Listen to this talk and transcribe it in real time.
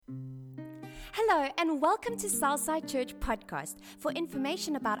Hello and welcome to Southside Church Podcast. For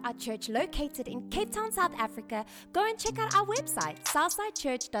information about our church located in Cape Town, South Africa, go and check out our website,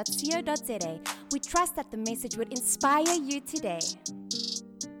 southsidechurch.co.za. We trust that the message would inspire you today.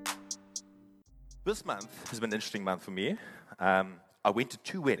 This month has been an interesting month for me. I went to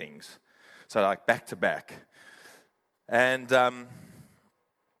 2 weddings, so like back to back. And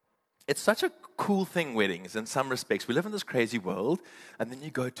it's such a cool thing, weddings, in some respects. We live in this crazy world, and then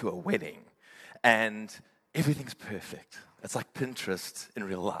you go to a wedding, and everything's perfect. It's like Pinterest in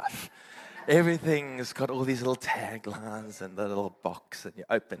real life. Everything's got all these little taglines and the little box, and you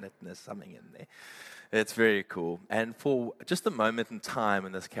open it, and there's something in there. It's very cool. And for just a moment in time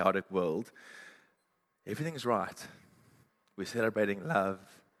in this chaotic world, everything's right. We're celebrating love.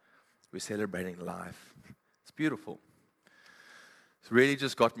 We're celebrating life. It's beautiful. It's really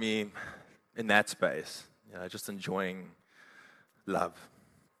just got me in that space, just enjoying love.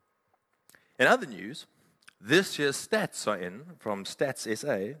 In other news, this year's stats are in from Stats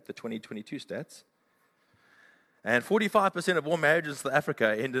SA, the 2022 stats. And 45% of all marriages in South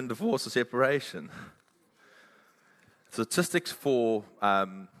Africa end in divorce or separation. Statistics for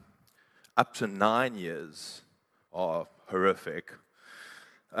up to 9 years are horrific,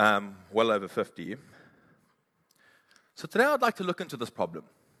 well over 50. So today I'd like to look into this problem.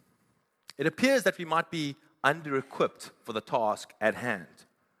 It appears that we might be under-equipped for the task at hand.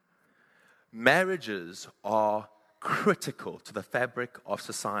 Marriages are critical to the fabric of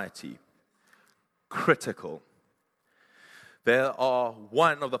society. Critical. They are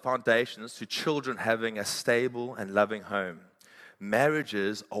one of the foundations to children having a stable and loving home.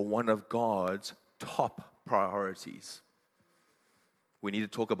 Marriages are one of God's top priorities. We need to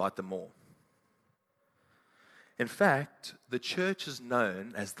talk about them more. In fact, the church is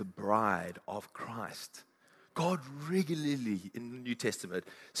known as the bride of Christ. God regularly in the New Testament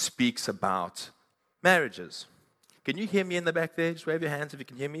speaks about marriages. Can you hear me in the back there? Just wave your hands if you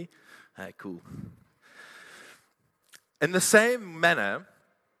can hear me. All right, cool. In the same manner,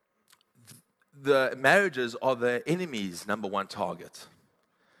 the marriages are the enemy's number one target.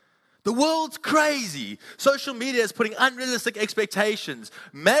 The world's crazy. Social media is putting unrealistic expectations.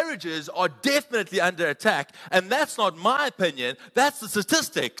 Marriages are definitely under attack. And that's not my opinion. That's the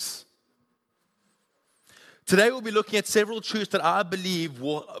statistics. Today we'll be looking at several truths that I believe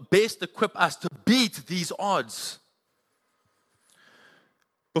will best equip us to beat these odds.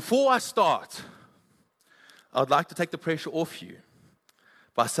 Before I start, I'd like to take the pressure off you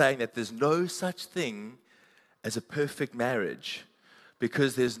by saying that there's no such thing as a perfect marriage.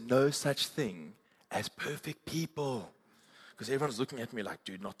 Because there's no such thing as perfect people. Because everyone's looking at me like,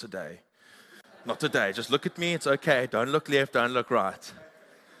 dude, not today. Not today. Just look at me. It's okay. Don't look left. Don't look right.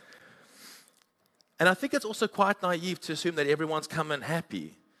 And I think it's also quite naive to assume that everyone's come in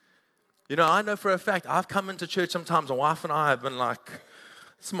happy. I know for a fact, I've come into church sometimes. My wife and I have been like,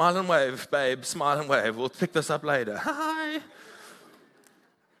 smile and wave, babe, smile and wave. We'll pick this up later. Hi.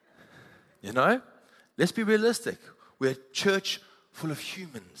 Let's be realistic. We're a church full of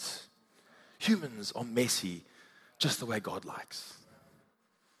humans. Humans are messy, just the way God likes.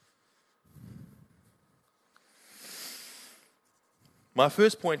 My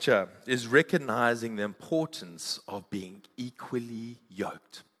first point here is recognizing the importance of being equally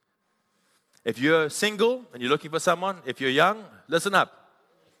yoked. If you're single and you're looking for someone, if you're young, listen up.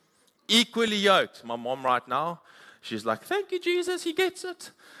 Equally yoked. My mom right now, she's like, thank you, Jesus, he gets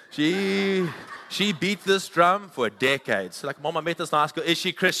it. She beat this drum for decades. So like, Mom, I met this in high school. Is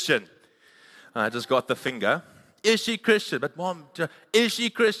she Christian? I just got the finger. Is she Christian? But Mom, is she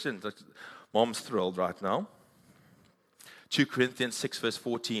Christian? Mom's thrilled right now. 2 Corinthians 6 verse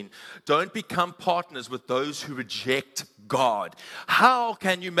 14. Don't become partners with those who reject God. How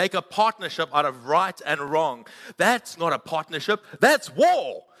can you make a partnership out of right and wrong? That's not a partnership. That's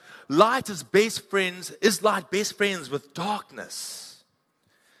war. Light is best friends with darkness.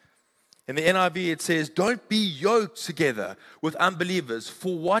 In the NIV, it says, don't be yoked together with unbelievers,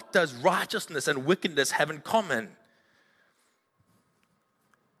 for what does righteousness and wickedness have in common?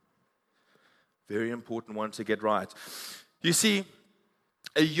 Very important one to get right. You see,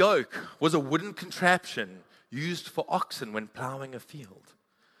 a yoke was a wooden contraption used for oxen when plowing a field.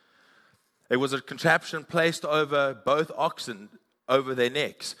 It was a contraption placed over both oxen, over their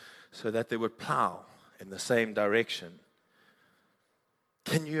necks, so that they would plow in the same direction.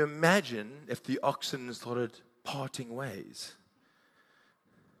 Can you imagine if the oxen started parting ways?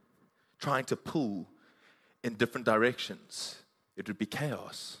 Trying to pull in different directions. It would be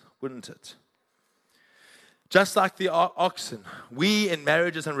chaos, wouldn't it? Just like the oxen, we in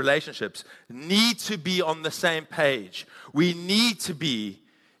marriages and relationships need to be on the same page. We need to be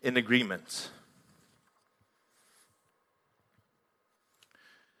in agreement.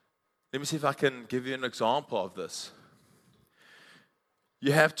 Let me see if I can give you an example of this.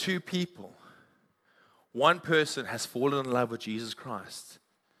 You have two people. One person has fallen in love with Jesus Christ,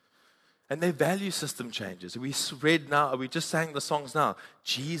 and their value system changes. We just sang the songs now.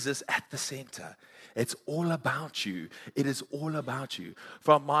 Jesus at the center. It's all about you. It is all about you.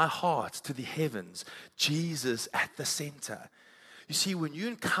 From my heart to the heavens, Jesus at the center. You see, when you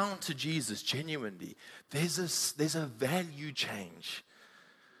encounter Jesus genuinely, there's a value change.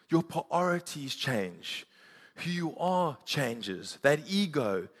 Your priorities change. Who you are changes. That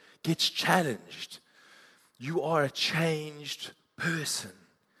ego gets challenged. You are a changed person.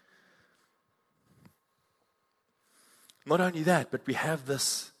 Not only that, but we have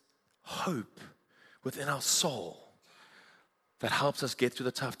this hope within our soul that helps us get through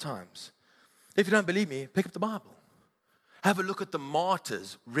the tough times. If you don't believe me, pick up the Bible. Have a look at the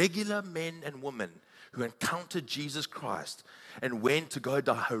martyrs, regular men and women who encountered Jesus Christ and went to go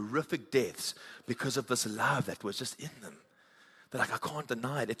die horrific deaths because of this love that was just in them. They're like, I can't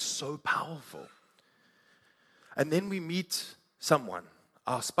deny it. It's so powerful. And then we meet someone,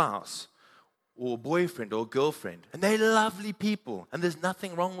 our spouse, or boyfriend or girlfriend, and they're lovely people, and there's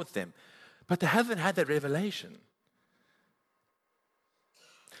nothing wrong with them. But they haven't had that revelation.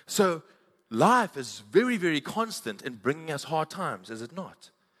 So life is very, very constant in bringing us hard times, is it not?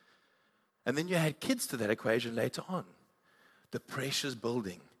 And then you add kids to that equation later on. The pressure's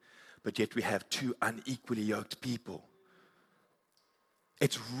building, but yet we have two unequally yoked people.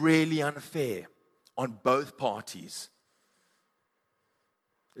 It's really unfair on both parties.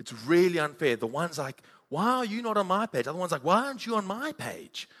 It's really unfair. The one's like, why are you not on my page? The other one's like, why aren't you on my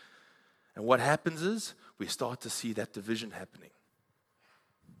page? And what happens is we start to see that division happening.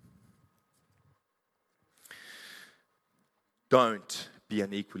 Don't be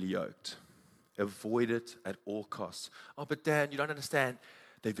unequally yoked. Avoid it at all costs. Oh, but Dan, you don't understand.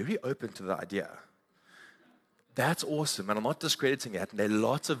 They're very open to the idea. That's awesome, and I'm not discrediting it. And there are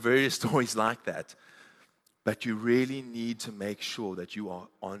lots of various stories like that. But you really need to make sure that you are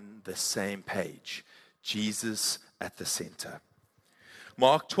on the same page. Jesus at the center.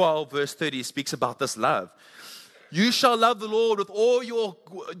 Mark 12, verse 30 speaks about this love. You shall love the Lord with all your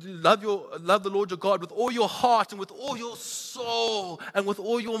love the Lord your God with all your heart and with all your soul and with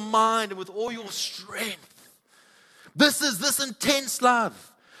all your mind and with all your strength. This is this intense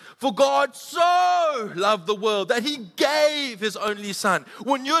love. For God so loved the world that He gave His only Son.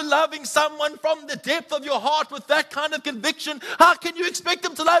 When you're loving someone from the depth of your heart with that kind of conviction, how can you expect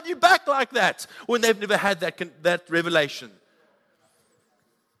them to love you back like that when they've never had that revelation?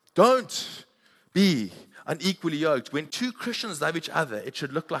 Don't be unequally yoked. When two Christians love each other, it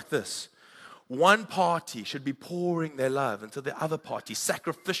should look like this. One party should be pouring their love into the other party,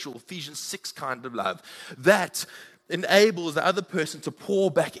 sacrificial, Ephesians 6 kind of love. That enables the other person to pour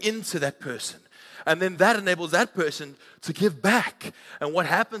back into that person. And then that enables that person to give back. And what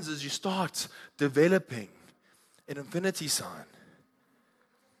happens is you start developing an infinity sign.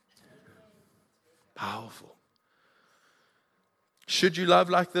 Powerful. Should you love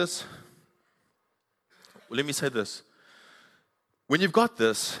like this? Well, let me say this. When you've got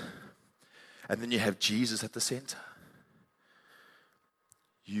this, and then you have Jesus at the center,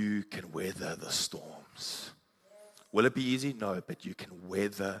 you can weather the storms. Will it be easy? No, but you can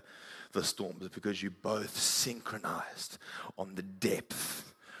weather the storms because you both synchronized on the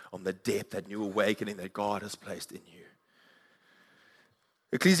depth, that new awakening that God has placed in you.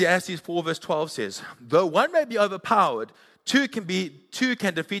 Ecclesiastes 4 verse 12 says, though one may be overpowered, two can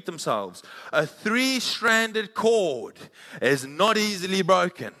defeat themselves. A three-stranded cord is not easily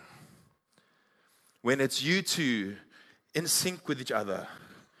broken. When it's you two in sync with each other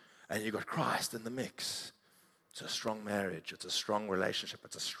and you've got Christ in the mix, it's a strong marriage, it's a strong relationship,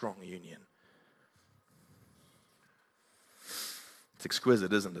 it's a strong union. It's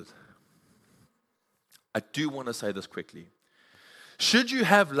exquisite, isn't it? I do want to say this quickly. Should you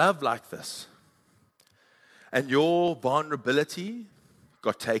have love like this, and your vulnerability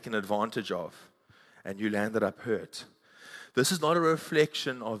got taken advantage of, and you landed up hurt, this is not a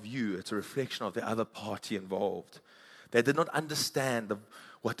reflection of you, it's a reflection of the other party involved. They did not understand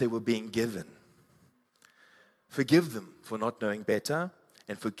what they were being given. Forgive them for not knowing better,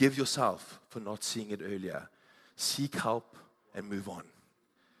 and forgive yourself for not seeing it earlier. Seek help and move on.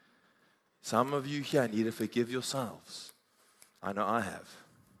 Some of you here need to forgive yourselves. I know I have.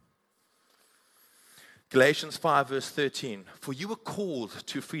 Galatians 5 verse 13. For you were called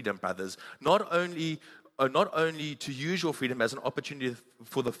to freedom, brothers, not only to use your freedom as an opportunity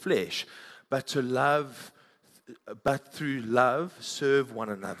for the flesh, but through love serve one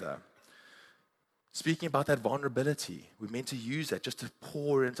another. Speaking about that vulnerability, we're meant to use that just to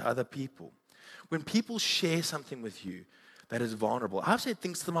pour into other people. When people share something with you that is vulnerable, I've said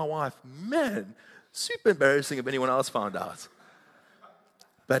things to my wife, man, super embarrassing if anyone else found out.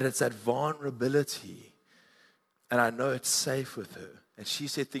 But it's that vulnerability, and I know it's safe with her. And she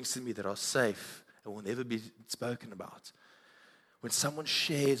said things to me that are safe and will never be spoken about. When someone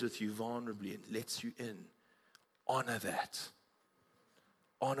shares with you vulnerably and lets you in, honor that.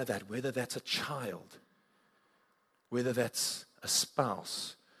 Honor that, whether that's a child, whether that's a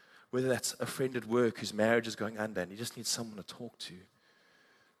spouse, whether that's a friend at work whose marriage is going under and you just need someone to talk to.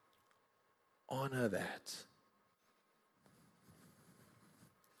 Honor that.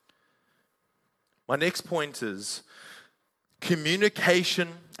 My next point is communication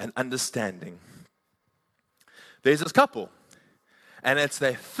and understanding. There's this couple, and it's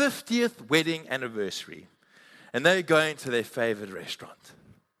their 50th wedding anniversary, and they're going to their favorite restaurant.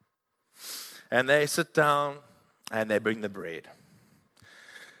 And they sit down, and they bring the bread.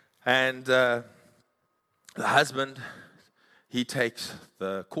 And the husband, he takes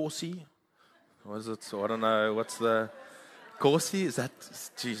the corsi. What is it? So I don't know. What's the corsi? Is that?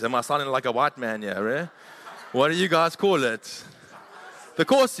 Geez, am I sounding like a white man here? Eh? What do you guys call it? The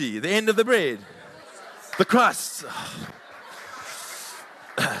corsi, the end of the bread. The crust.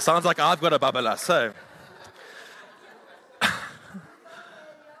 Sounds like I've got a babala. So,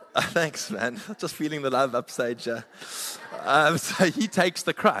 thanks, man. Just feeling the love upstage. So he takes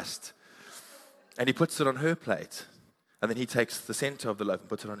the crust and he puts it on her plate. And then he takes the center of the loaf and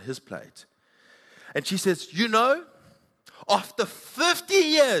puts it on his plate. And she says, you know, after 50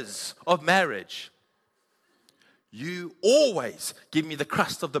 years of marriage, you always give me the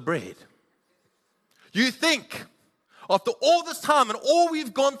crust of the bread. You think, after all this time and all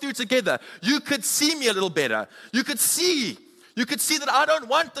we've gone through together, you could see me a little better. You could see that I don't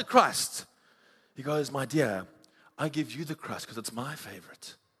want the crust. He goes, my dear, I give you the crust because it's my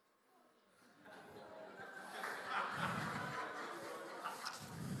favorite.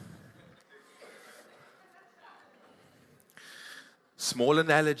 Small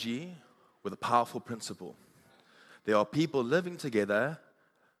analogy with a powerful principle. There are people living together,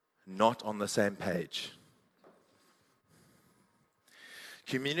 not on the same page.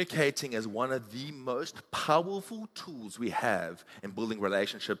 Communicating is one of the most powerful tools we have in building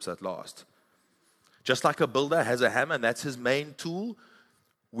relationships that last. Just like a builder has a hammer, and that's his main tool,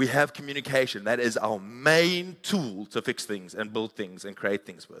 we have communication. That is our main tool to fix things and build things and create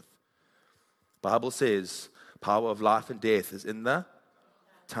things with. The Bible says, power of life and death is in the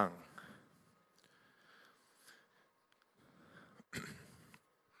tongue.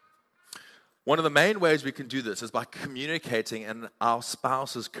 One of the main ways we can do this is by communicating in our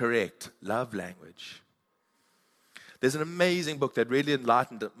spouse's correct love language. There's an amazing book that really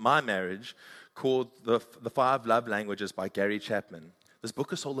enlightened my marriage called The 5 Love Languages by Gary Chapman. This book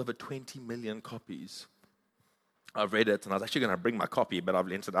has sold over 20 million copies. I've read it, and I was actually going to bring my copy, but I've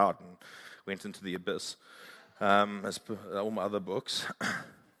lent it out and went into the abyss, as per all my other books.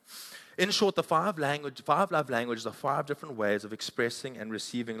 In short, the 5 love languages are 5 different ways of expressing and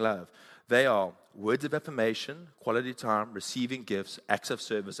receiving love. They are words of affirmation, quality time, receiving gifts, acts of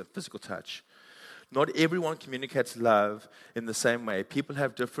service, and physical touch. Not everyone communicates love in the same way. People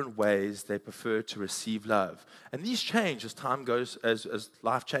have different ways they prefer to receive love. And these change as time goes, as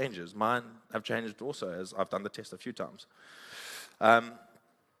life changes. Mine have changed also, as I've done the test a few times.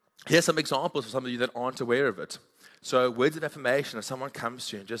 Here's some examples for some of you that aren't aware of it. So words of affirmation, if someone comes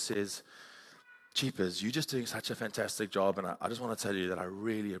to you and just says, Jeepers, you're just doing such a fantastic job, and I just want to tell you that I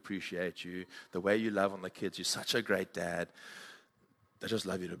really appreciate you, the way you love on the kids. You're such a great dad. I just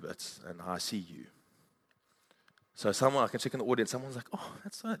love you to bits, and I see you. So someone, I can check in the audience, someone's like, oh,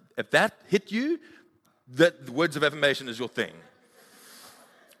 that's not. If that hit you, that words of affirmation is your thing.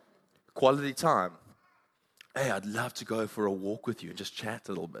 Quality time. Hey, I'd love to go for a walk with you and just chat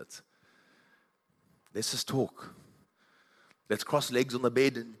a little bit. Let's just talk. Let's cross legs on the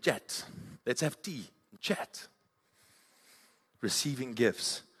bed and chat. Let's have tea and chat. Receiving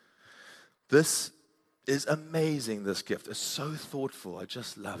gifts. This is amazing, this gift. It's so thoughtful. I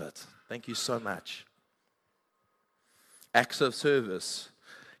just love it. Thank you so much. Acts of service.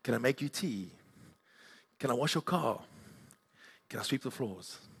 Can I make you tea? Can I wash your car? Can I sweep the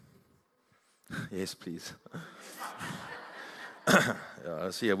floors? Yes, please. I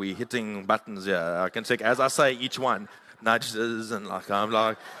see we're hitting buttons here. I can check as I say each one, nudges, and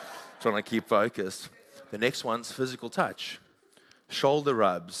I'm trying to keep focused. The next one's physical touch. Shoulder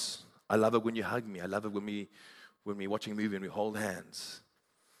rubs. I love it when you hug me. I love it when we're watching a movie and we hold hands.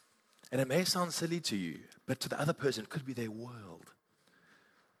 And it may sound silly to you, but to the other person, it could be their world.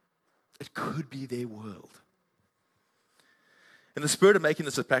 It could be their world. In the spirit of making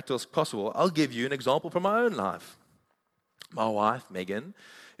this as practical as possible, I'll give you an example from my own life. My wife, Megan,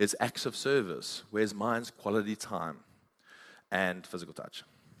 is acts of service, whereas mine's quality time and physical touch.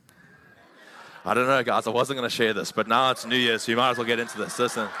 I don't know, guys, I wasn't going to share this, but now it's New Year, so you might as well get into this.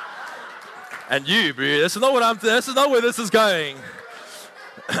 Listen. And you, bro, this is not where this is going.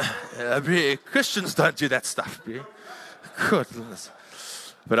 Bro, Christians don't do that stuff, bro. Goodness.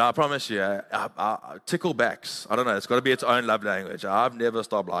 But I promise you, ticklebacks, I don't know, it's got to be its own love language. I've never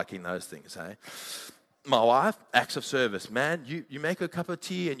stopped liking those things, hey? My wife, acts of service. Man, you make her a cup of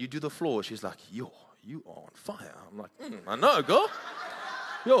tea and you do the floor. She's like, yo, you are on fire. I'm like, I know, girl.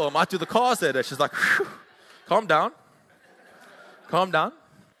 Yo, I might do the cars later. She's like, calm down. Calm down.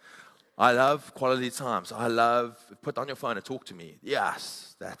 I love quality times. I love, put down your phone and talk to me.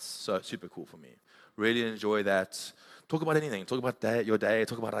 Yes, that's so super cool for me. Really enjoy that. Talk about anything. Talk about your day.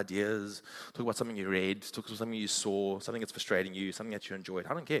 Talk about ideas. Talk about something you read. Talk about something you saw. Something that's frustrating you. Something that you enjoyed.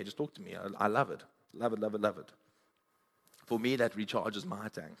 I don't care. Just talk to me. I love it. Love it, love it, love it. For me, that recharges my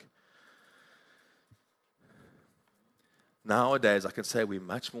tank. Nowadays, I can say we're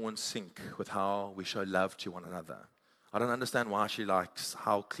much more in sync with how we show love to one another. I don't understand why she likes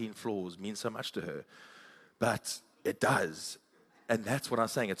how clean floors mean so much to her, but it does. And that's what I'm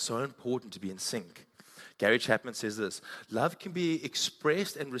saying. It's so important to be in sync. Gary Chapman says this: love can be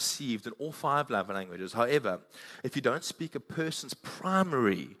expressed and received in all 5 love languages. However, if you don't speak a person's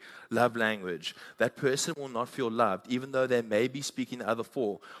primary love language, that person will not feel loved, even though they may be speaking the other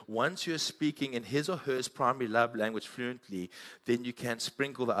 4. Once you're speaking in his or her primary love language fluently, then you can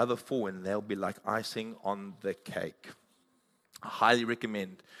sprinkle the other 4 and they'll be like icing on the cake. I highly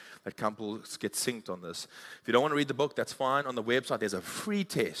recommend that couples get synced on this. If you don't want to read the book, that's fine. On the website, there's a free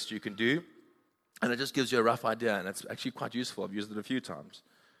test you can do. And it just gives you a rough idea, and it's actually quite useful. I've used it a few times.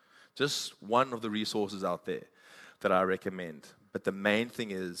 Just one of the resources out there that I recommend. But the main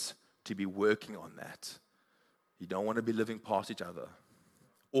thing is to be working on that. You don't want to be living past each other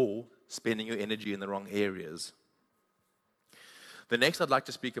or spending your energy in the wrong areas. The next, I'd like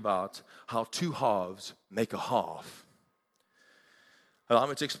to speak about how 2 halves make a half. Allow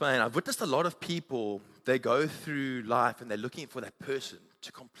me to explain. I've witnessed a lot of people, they go through life and they're looking for that person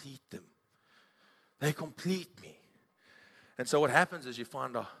to complete them. They complete me. And so what happens is you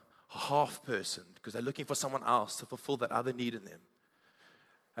find a half person because they're looking for someone else to fulfill that other need in them.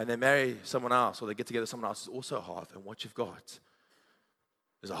 And they marry someone else or they get together with someone else who's also a half. And what you've got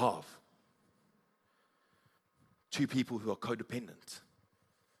is a half. 2 people who are codependent.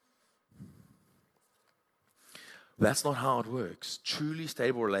 That's not how it works. Truly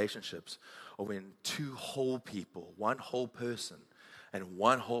stable relationships are when 2 whole people, 1 whole person and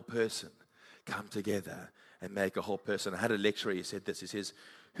 1 whole person come together and make a whole person. I had a lecturer, he said this, he says,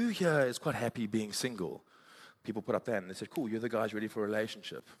 who here is quite happy being single? People put up that and they said, cool, you're the guys ready for a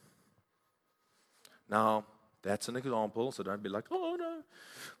relationship. Now, that's an example, so don't be like, oh no.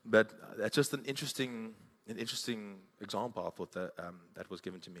 But that's just an interesting example I thought that was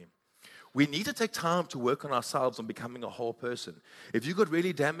given to me. We need to take time to work on ourselves on becoming a whole person. If you got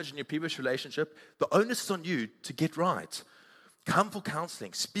really damaged in your previous relationship, the onus is on you to get right. Come for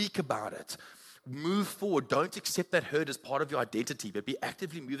counseling. Speak about it. Move forward. Don't accept that hurt as part of your identity, but be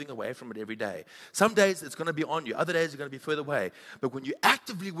actively moving away from it every day. Some days it's going to be on you. Other days it's going to be further away. But when you're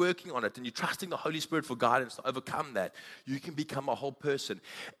actively working on it and you're trusting the Holy Spirit for guidance to overcome that, you can become a whole person.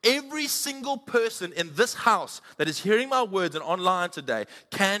 Every single person in this house that is hearing my words and online today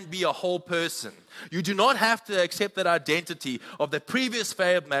can be a whole person. You do not have to accept that identity of the previous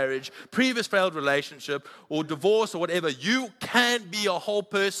failed marriage, previous failed relationship, or divorce or whatever. You can be a whole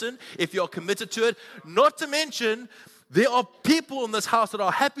person if you're committed to it. Not to mention, there are people in this house that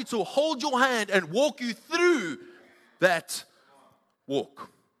are happy to hold your hand and walk you through that walk.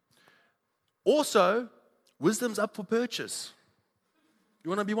 Also, wisdom's up for purchase. You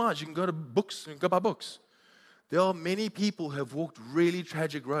want to be wise, you can go to books, you can go buy books. There are many people who have walked really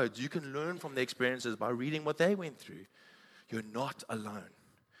tragic roads. You can learn from their experiences by reading what they went through. You're not alone.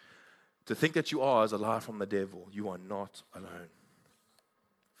 To think that you are is a lie from the devil. You are not alone.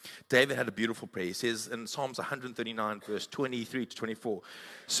 David had a beautiful prayer. He says in Psalms 139, verse 23 to 24,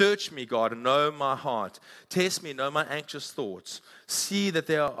 search me, God, and know my heart. Test me, and know my anxious thoughts. See that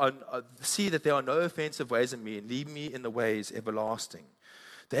there are no offensive ways in me, and lead me in the ways everlasting.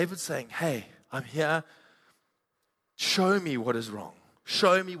 David's saying, hey, I'm here. Show me what is wrong.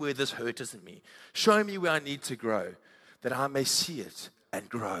 Show me where this hurt is in me. Show me where I need to grow, that I may see it and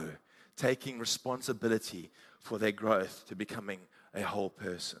grow, taking responsibility for their growth to becoming a whole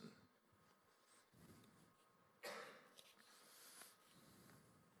person.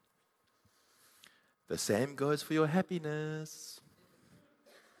 The same goes for your happiness.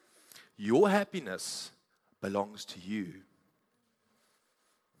 Your happiness belongs to you.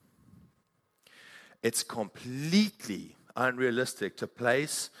 It's completely unrealistic to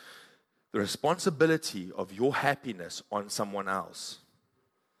place the responsibility of your happiness on someone else.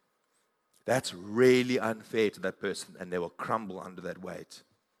 That's really unfair to that person, and they will crumble under that weight.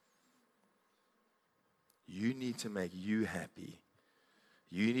 You need to make you happy.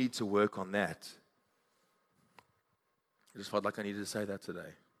 You need to work on that. I just felt like I needed to say that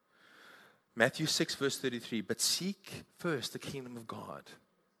today. Matthew 6, verse 33, but seek first the kingdom of God.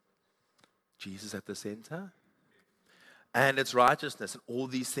 Jesus at the center. And its righteousness, and all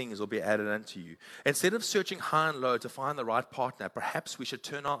these things will be added unto you. Instead of searching high and low to find the right partner, perhaps we should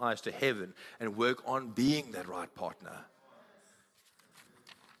turn our eyes to heaven and work on being that right partner.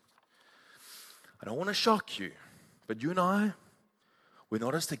 I don't want to shock you, but you and I, we're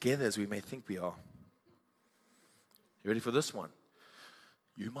not as together as we may think we are. You ready for this one?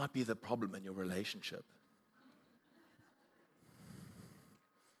 You might be the problem in your relationship.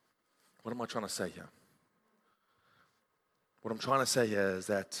 What am I trying to say here? What I'm trying to say here is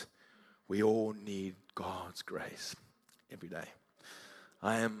that we all need God's grace every day.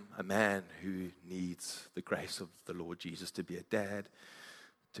 I am a man who needs the grace of the Lord Jesus to be a dad,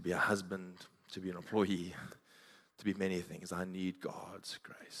 to be a husband, to be an employee, to be many things. I need God's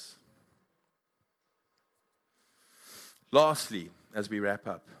grace. Lastly, as we wrap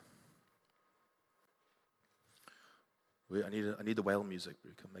up, I need the whale music.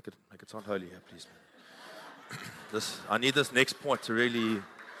 Make it sound holy here, please. I need this next point to really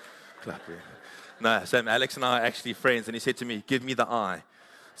clap here. No, Sam, Alex and I are actually friends, and he said to me, give me the eye.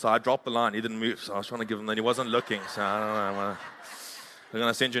 So I dropped the line. He didn't move, so I was trying to give him that. He wasn't looking, so I don't know. I'm going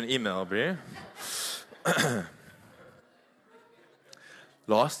to send you an email, bro.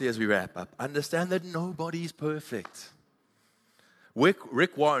 Lastly, as we wrap up, understand that nobody's perfect.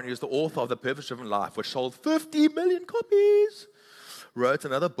 Rick Warren, who's the author of The Purpose-Driven Life, which sold 50 million copies, wrote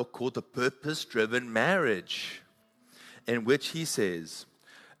another book called The Purpose-Driven Marriage, in which he says,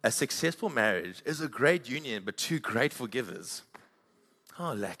 a successful marriage is a great union, but two great forgivers.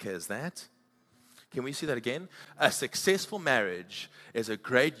 How lacquer is that? Can we see that again? A successful marriage is a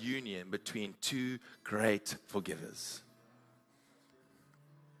great union between two great forgivers.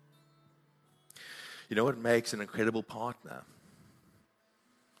 You know what makes an incredible partner?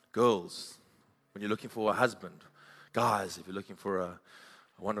 Girls, when you're looking for a husband. Guys, if you're looking for a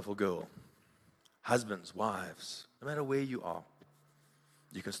wonderful girl. Husbands, wives, no matter where you are,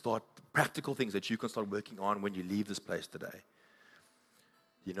 you can start practical things that you can start working on when you leave this place today.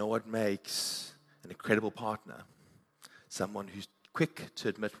 You know what makes an incredible partner? Someone who's quick to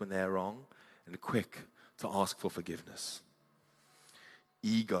admit when they're wrong and quick to ask for forgiveness.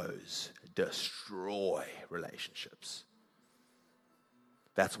 Egos destroy relationships.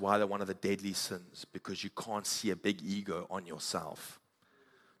 That's why they're one of the deadly sins, because you can't see a big ego on yourself.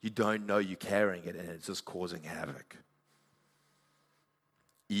 You don't know you're carrying it, and it's just causing havoc.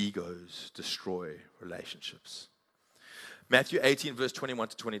 Egos destroy relationships. Matthew 18, verse 21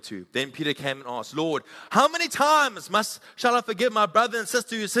 to 22. Then Peter came and asked, Lord, how many times shall I forgive my brother and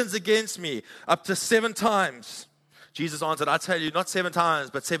sister who sins against me? Up to 7 times. Jesus answered, I tell you, not 7 times,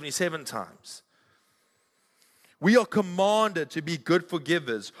 but 77 times. We are commanded to be good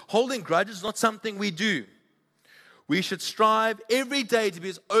forgivers. Holding grudges is not something we do. We should strive every day to be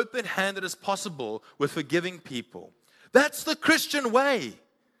as open-handed as possible with forgiving people. That's the Christian way.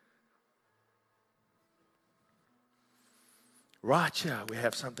 Right here, we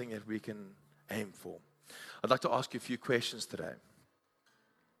have something that we can aim for. I'd like to ask you a few questions today.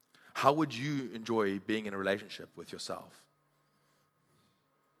 How would you enjoy being in a relationship with yourself?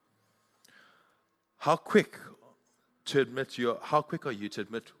 How quick are you to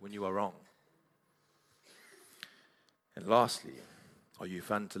admit when you are wrong? And lastly, are you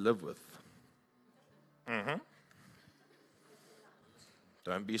fun to live with?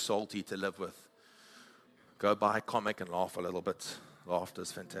 Don't be salty to live with. Go buy a comic and laugh a little bit. Laughter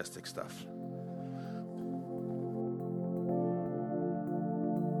is fantastic stuff.